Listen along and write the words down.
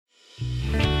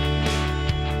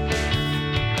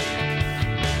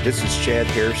This is Chad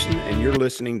Harrison, and you're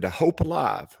listening to Hope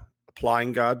Alive,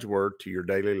 applying God's Word to your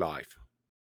daily life.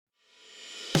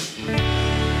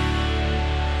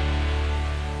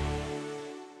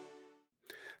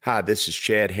 Hi, this is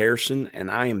Chad Harrison, and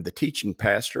I am the teaching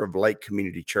pastor of Lake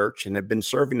Community Church and have been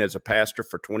serving as a pastor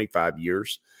for 25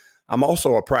 years. I'm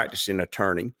also a practicing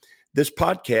attorney. This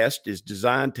podcast is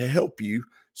designed to help you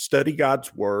study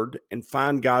God's Word and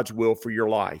find God's will for your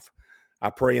life. I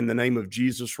pray in the name of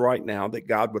Jesus right now that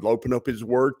God would open up His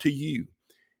Word to you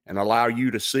and allow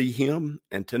you to see Him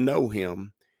and to know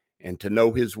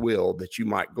His will, that you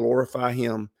might glorify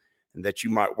Him and that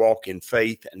you might walk in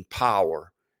faith and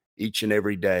power each and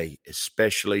every day,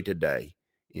 especially today,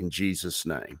 in Jesus'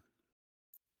 name.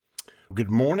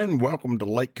 Good morning. Welcome to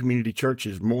Lake Community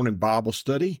Church's morning Bible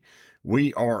study.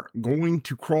 We are going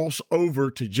to cross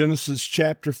over to Genesis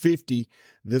chapter 50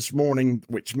 this morning,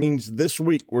 which means this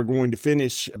week we're going to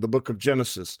finish the book of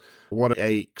Genesis. What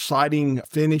an exciting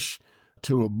finish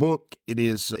to a book. It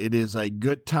is a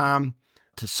good time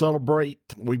to celebrate.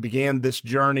 We began this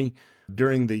journey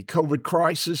during the COVID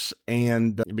crisis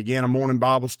and began a morning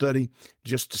Bible study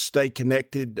just to stay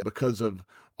connected because of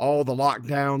all the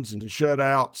lockdowns and the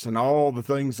shutouts and all the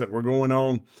things that were going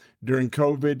on during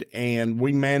COVID. And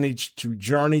we managed to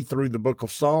journey through the book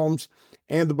of Psalms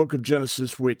and the book of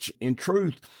Genesis, which in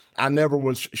truth, I never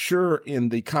was sure in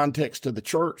the context of the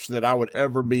church that I would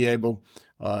ever be able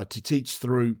to teach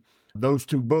through those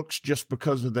two books just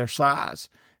because of their size.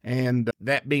 And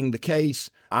that being the case,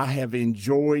 I have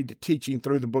enjoyed teaching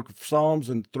through the book of Psalms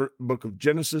and the book of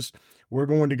Genesis. We're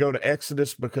going to go to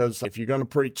Exodus because if you're going to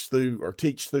preach through or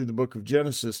teach through the book of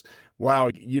Genesis, wow,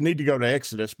 you need to go to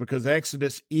Exodus because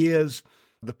Exodus is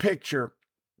the picture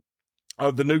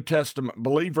of the New Testament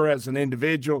believer as an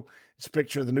individual. It's a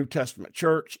picture of the New Testament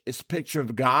church. It's a picture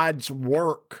of God's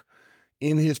work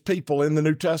in His people in the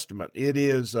New Testament. It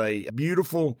is a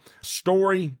beautiful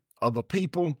story of a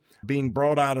people being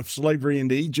brought out of slavery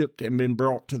into Egypt and been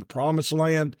brought to the promised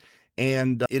land.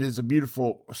 And it is a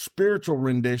beautiful spiritual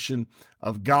rendition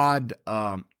of God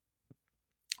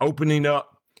opening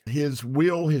up His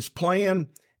will, His plan,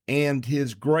 and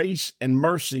His grace and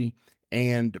mercy,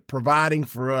 and providing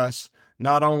for us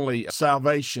not only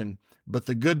salvation, but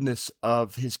the goodness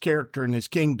of His character and His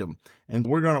kingdom. And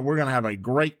we're gonna have a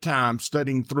great time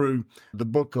studying through the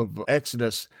book of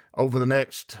Exodus over the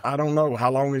next, I don't know,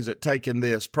 how long is it taking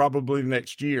this? Probably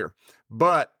next year.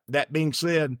 But that being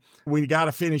said, we got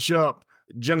to finish up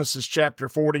Genesis chapter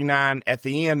 49 at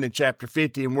the end in chapter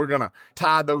 50, and we're going to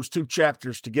tie those two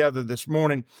chapters together this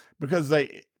morning because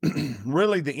they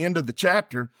really, the end of the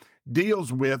chapter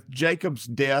deals with Jacob's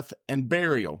death and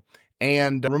burial.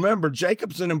 And remember,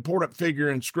 Jacob's an important figure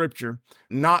in Scripture,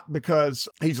 not because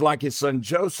he's like his son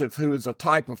Joseph, who is a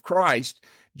type of Christ.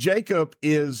 Jacob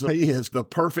is the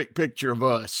perfect picture of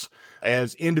us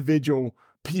as individual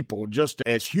people, just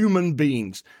as human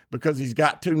beings, because he's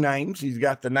got two names. He's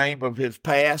got the name of his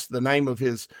past, the name of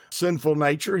his sinful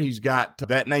nature. He's got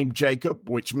that name Jacob,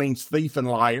 which means thief and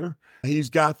liar. He's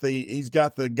got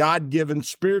the God-given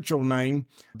spiritual name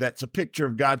that's a picture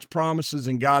of God's promises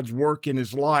and God's work in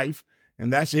his life,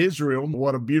 and that's Israel.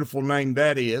 What a beautiful name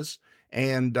that is.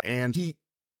 And he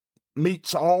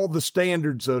meets all the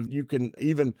standards of, you can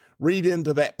even read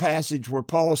into that passage where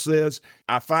Paul says,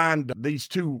 I find these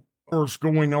two wars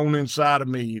going on inside of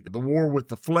me, the war with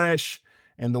the flesh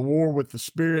and the war with the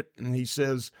spirit. And he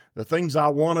says, the things I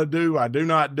want to do, I do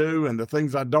not do. And the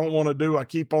things I don't want to do, I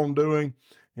keep on doing.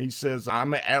 He says,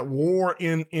 I'm at war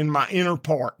in my inner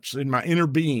parts, in my inner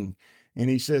being. And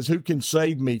he says, who can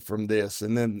save me from this?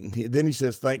 And then he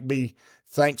says,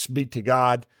 thanks be to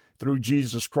God through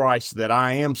Jesus Christ that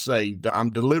I am saved. I'm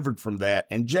delivered from that.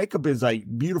 And Jacob is a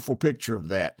beautiful picture of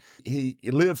that. He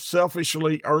lived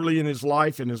selfishly early in his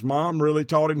life, and his mom really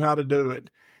taught him how to do it.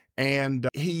 And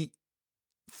he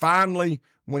finally,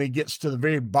 when he gets to the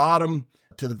very bottom,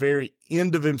 to the very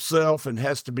end of himself, and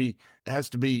has to be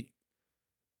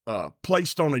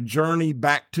placed on a journey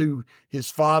back to his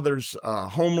father's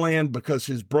homeland because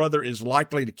his brother is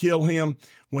likely to kill him.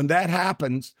 When that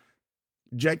happens,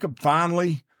 Jacob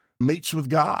finally meets with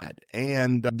God.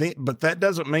 But that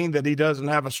doesn't mean that he doesn't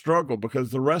have a struggle,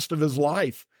 because the rest of his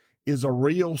life is a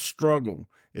real struggle.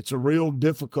 It's a real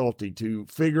difficulty to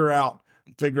figure out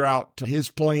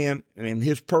his plan and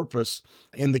his purpose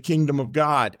in the kingdom of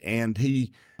God. And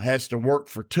he has to work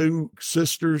for two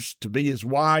sisters to be his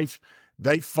wife.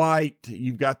 They fight.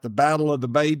 You've got the battle of the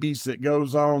babies that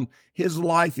goes on. His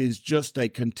life is just a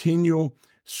continual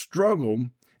struggle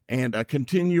and a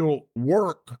continual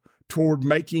work toward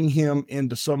making him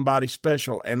into somebody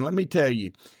special. And let me tell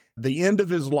you, the end of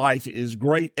his life is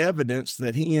great evidence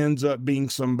that he ends up being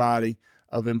somebody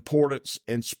of importance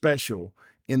and special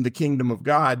in the kingdom of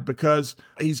God, because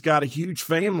he's got a huge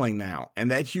family now. And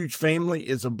that huge family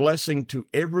is a blessing to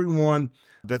everyone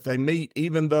that they meet,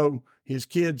 even though his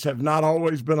kids have not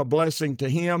always been a blessing to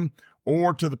him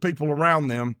or to the people around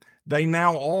them. They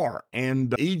now are.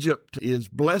 And Egypt is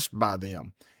blessed by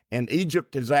them. And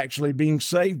Egypt is actually being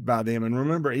saved by them. And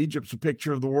remember, Egypt's a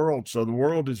picture of the world. So the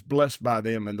world is blessed by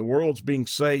them, and the world's being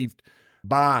saved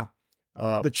by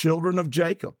the children of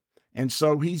Jacob. And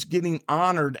so he's getting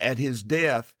honored at his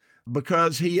death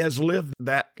because he has lived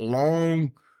that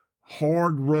long,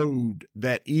 hard road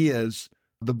that is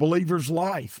the believer's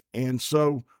life. And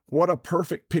so what a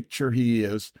perfect picture he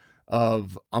is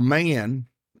of a man,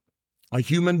 a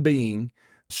human being,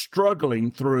 struggling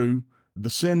through the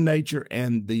sin nature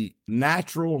and the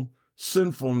natural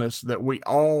sinfulness that we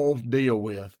all deal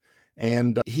with.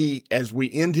 And as we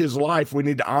end his life, we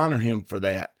need to honor him for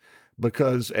that,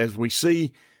 because as we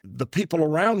see the people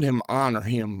around him honor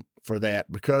him for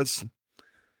that, because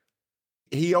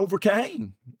he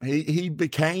overcame. He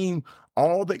became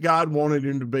all that God wanted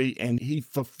him to be, and he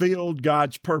fulfilled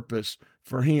God's purpose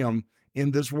for him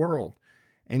in this world.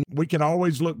 And we can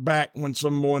always look back when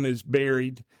someone is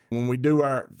buried, when we do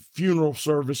our funeral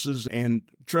services, and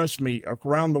trust me,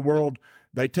 around the world,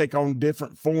 they take on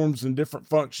different forms and different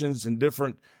functions and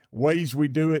different ways we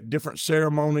do it, different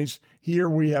ceremonies. Here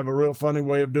we have a real funny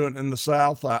way of doing it in the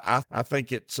South. I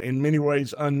think it's in many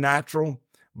ways unnatural,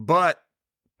 but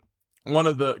one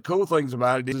of the cool things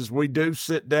about it is we do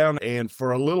sit down, and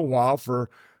for a little while, for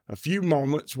a few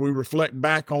moments, we reflect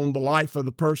back on the life of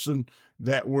the person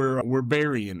that we're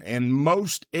burying. And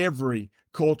most every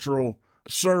cultural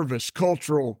service,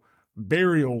 cultural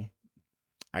burial,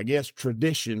 I guess,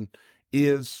 tradition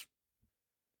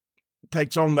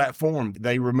takes on that form.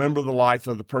 They remember the life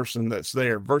of the person that's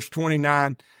there. Verse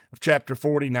 29 of chapter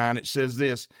 49, it says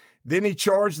this: "Then he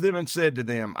charged them and said to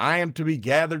them, I am to be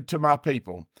gathered to my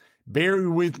people. Bury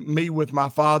with me with my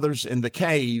fathers in the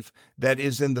cave that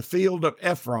is in the field of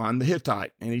Ephron the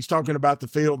Hittite." And he's talking about the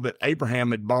field that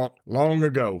Abraham had bought long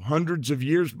ago, hundreds of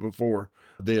years before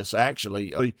this,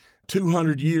 actually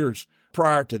 200 years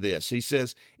prior to this. He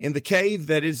says, "In the cave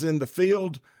that is in the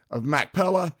field of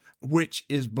Machpelah, which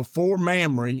is before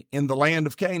Mamre in the land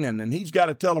of Canaan." And he's got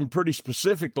to tell them pretty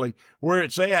specifically where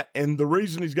it's at. And the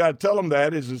reason he's got to tell them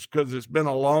that is because it's been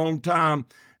a long time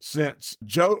since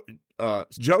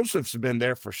Joseph's been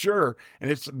there for sure.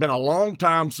 And it's been a long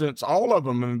time since all of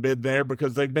them have been there,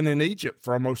 because they've been in Egypt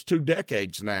for almost 2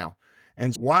 decades now.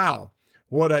 And wow,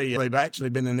 they've actually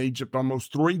been in Egypt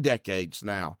almost 3 decades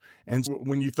now. And so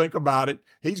when you think about it,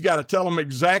 he's got to tell them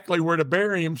exactly where to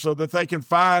bury him so that they can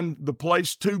find the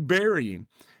place to bury him.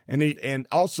 And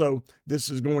also this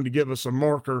is going to give us a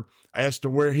marker as to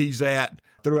where he's at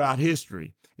throughout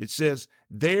history. It says,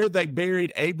 "There they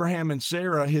buried Abraham and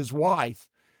Sarah, his wife.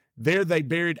 There they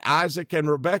buried Isaac and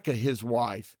Rebekah, his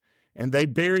wife, and they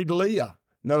buried Leah."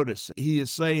 Notice he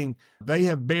is saying they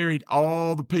have buried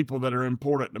all the people that are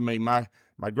important to me. My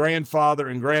grandfather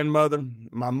and grandmother,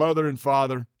 my mother and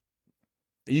father,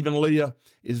 even Leah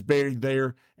is buried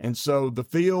there. And so the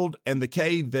field and the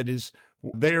cave that is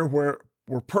there were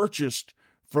purchased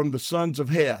from the sons of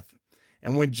Heth.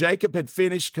 And when Jacob had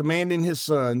finished commanding his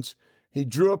sons, he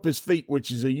drew up his feet, which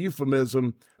is a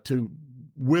euphemism to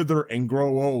wither and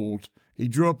grow old. He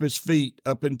drew up his feet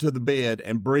up into the bed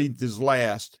and breathed his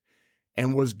last,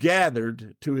 and was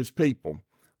gathered to his people.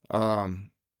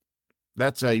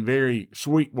 That's a very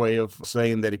sweet way of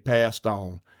saying that he passed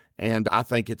on. And I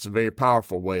think it's a very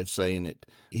powerful way of saying it.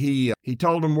 He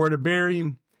told them where to bury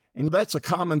him. And that's a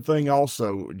common thing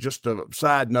also. Just a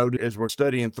side note, as we're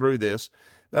studying through this,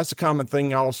 that's a common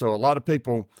thing also. A lot of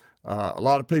people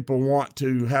want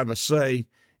to have a say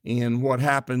in what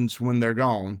happens when they're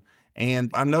gone.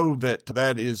 And I know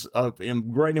that is of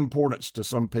great importance to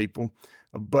some people.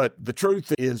 But the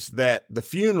truth is that the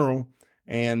funeral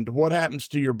and what happens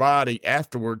to your body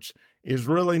afterwards is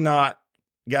really not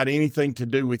got anything to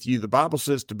do with you. The Bible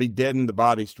says to be dead in the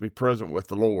body is to be present with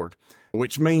the Lord,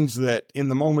 which means that in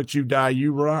the moment you die,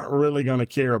 you're not really going to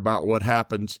care about what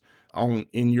happens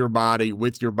in your body,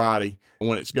 with your body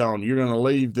when it's gone. You're going to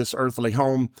leave this earthly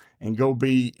home and go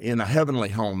be in a heavenly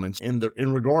home. And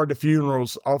in regard to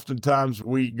funerals, oftentimes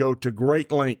we go to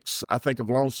great lengths. I think of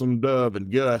Lonesome Dove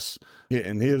and Gus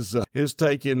and his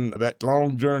taking that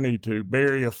long journey to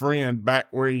bury a friend back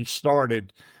where he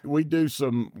started. We do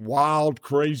some wild,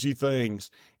 crazy things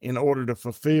in order to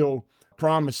fulfill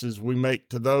promises we make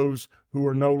to those who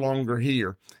are no longer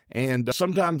here. And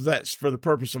sometimes that's for the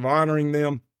purpose of honoring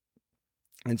them.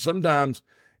 And sometimes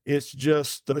it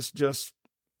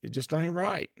just ain't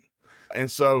right. And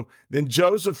so then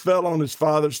Joseph fell on his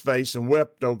father's face and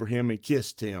wept over him and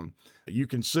kissed him. You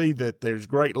can see that there's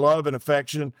great love and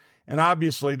affection, and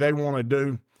obviously they want to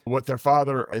do what their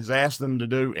father has asked them to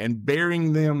do, and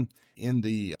burying them in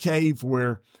the cave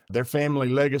where their family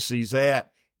legacy's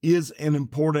at is an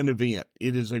important event.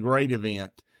 It is a great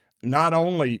event. Not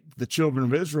only the children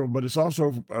of Israel, but it's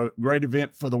also a great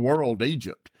event for the world,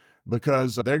 Egypt,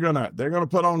 because they're gonna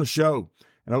put on a show.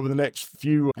 And over the next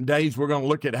few days, we're going to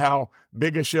look at how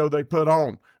big a show they put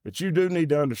on. But you do need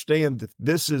to understand that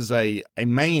this is a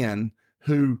man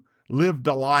who lived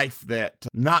a life that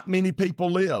not many people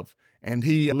live. And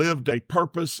he lived a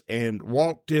purpose and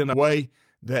walked in a way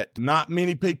that not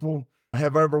many people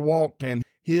have ever walked. And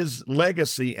his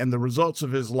legacy and the results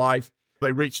of his life,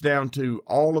 they reach down to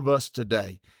all of us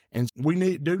today. And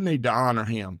we do need to honor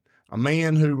him. A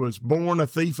man who was born a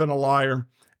thief and a liar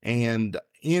and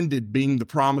ended being the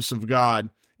promise of God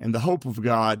and the hope of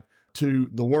God to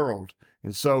the world.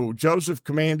 And so Joseph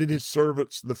commanded his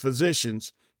servants, the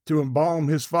physicians, to embalm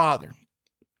his father.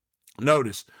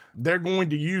 Notice, they're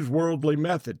going to use worldly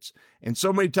methods. And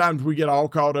so many times we get all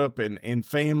caught up in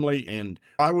family and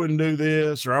I wouldn't do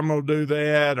this, or I'm going to do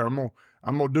that, or I'm going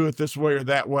to do it this way or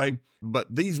that way.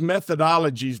 But these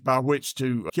methodologies by which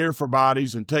to care for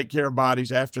bodies and take care of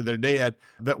bodies after they're dead,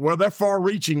 they're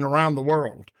far-reaching around the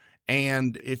world.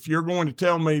 And if you're going to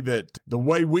tell me that the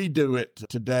way we do it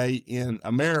today in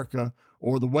America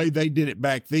or the way they did it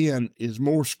back then is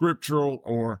more scriptural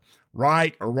or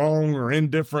right or wrong or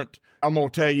indifferent, I'm going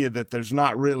to tell you that there's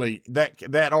not really,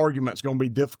 that argument's going to be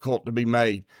difficult to be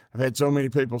made. I've had so many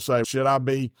people say, should I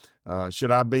be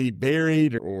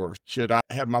buried, or should I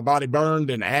have my body burned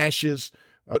in ashes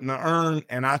in the urn?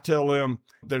 And I tell them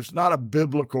there's not a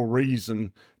biblical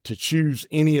reason to choose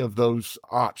any of those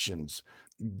options.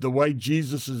 The way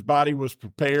Jesus's body was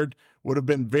prepared would have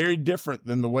been very different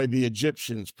than the way the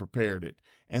Egyptians prepared it.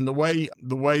 And the way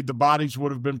the bodies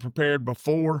would have been prepared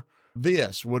before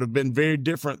this would have been very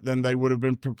different than they would have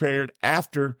been prepared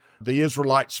after the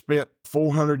Israelites spent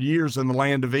 400 years in the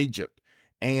land of Egypt.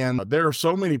 And there are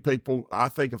so many people, I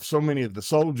think of so many of the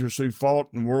soldiers who fought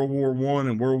in World War I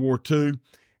and World War II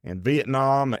and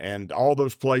Vietnam and all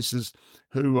those places,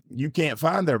 who you can't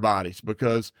find their bodies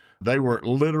because they were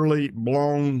literally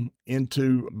blown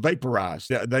into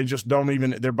vaporized. They just don't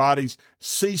even, their bodies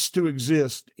cease to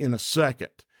exist in a second.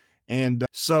 And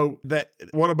so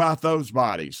what about those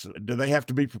bodies? Do they have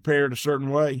to be prepared a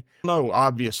certain way? No,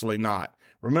 obviously not.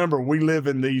 Remember, we live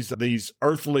in these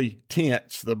earthly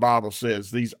tents, the Bible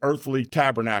says, these earthly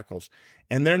tabernacles,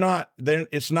 and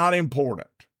it's not important.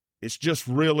 It's just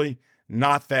really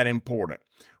not that important.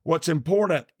 What's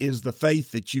important is the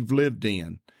faith that you've lived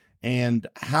in and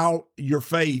how your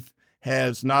faith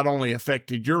has not only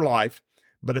affected your life,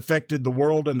 but affected the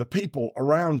world and the people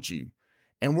around you.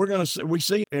 And we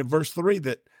see in verse 3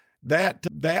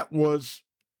 that was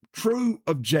true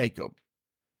of Jacob.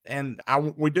 And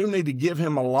we do need to give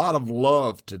him a lot of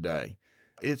love today.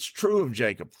 It's true of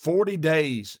Jacob. 40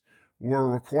 days were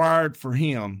required for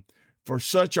him, for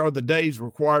such are the days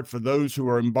required for those who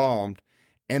are embalmed.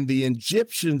 And the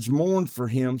Egyptians mourned for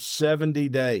him 70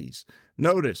 days.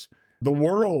 Notice, the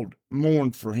world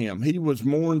mourned for him. He was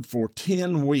mourned for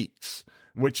 10 weeks,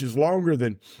 which is longer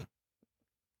than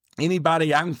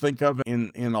anybody I can think of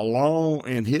in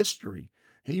history.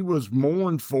 He was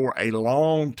mourned for a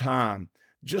long time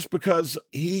just because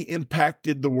he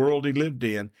impacted the world he lived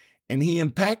in, and he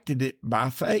impacted it by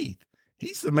faith.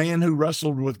 He's the man who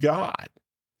wrestled with God.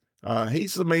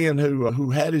 He's the man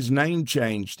who had his name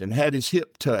changed and had his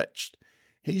hip touched.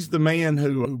 He's the man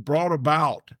who brought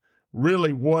about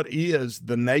really what is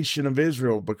the nation of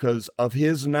Israel because of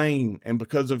his name and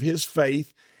because of his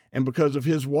faith and because of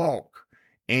his walk.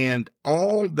 And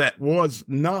all that was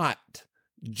not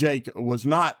Jacob, was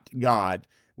not God,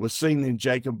 was seen in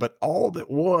Jacob, but all that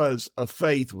was of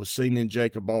faith was seen in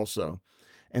Jacob also.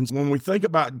 And when we think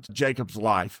about Jacob's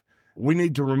life, we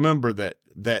need to remember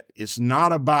that it's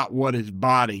not about what his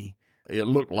body it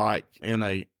looked like in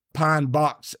a pine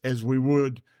box, as we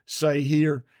would say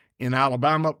here in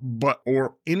Alabama,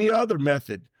 or any other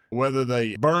method, whether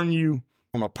they burn you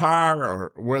on a pyre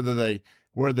or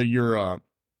whether you're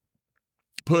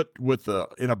put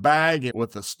in a bag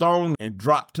with a stone and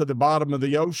dropped to the bottom of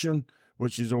the ocean,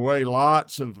 which is a way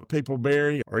lots of people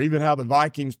bury, or even how the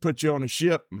Vikings put you on a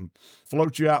ship and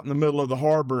float you out in the middle of the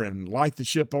harbor and light the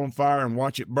ship on fire and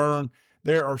watch it burn.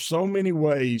 There are so many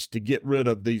ways to get rid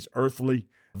of these earthly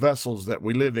vessels that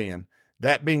we live in.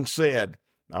 That being said,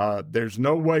 there's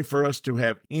no way for us to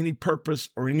have any purpose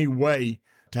or any way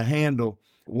to handle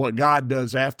what God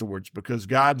does afterwards, because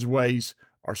God's ways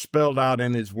are spelled out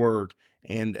in his word,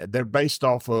 and they're based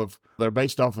off of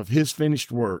his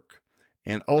finished work.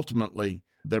 And ultimately,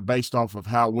 they're based off of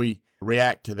how we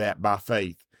react to that by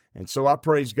faith. And so I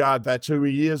praise God that's who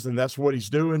he is and that's what he's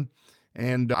doing.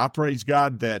 And I praise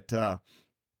God that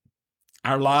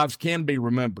our lives can be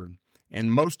remembered.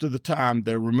 And most of the time,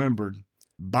 they're remembered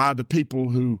by the people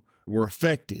who were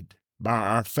affected by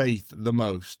our faith the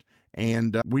most.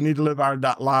 And we need to live our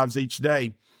lives each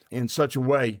day in such a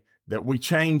way that we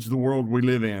change the world we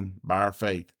live in by our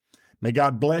faith. May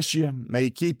God bless you. May he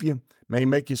keep you. May he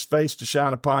make his face to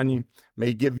shine upon you. May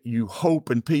he give you hope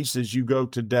and peace as you go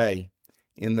today.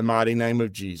 In the mighty name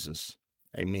of Jesus.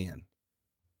 Amen.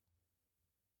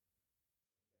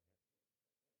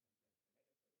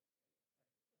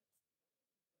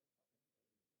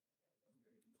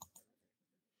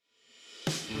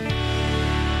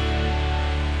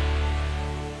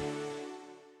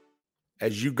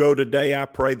 As you go today, I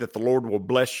pray that the Lord will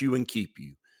bless you and keep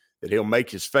you, that he'll make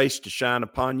his face to shine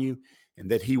upon you, and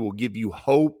that he will give you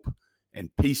hope and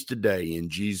peace today in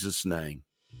Jesus' name.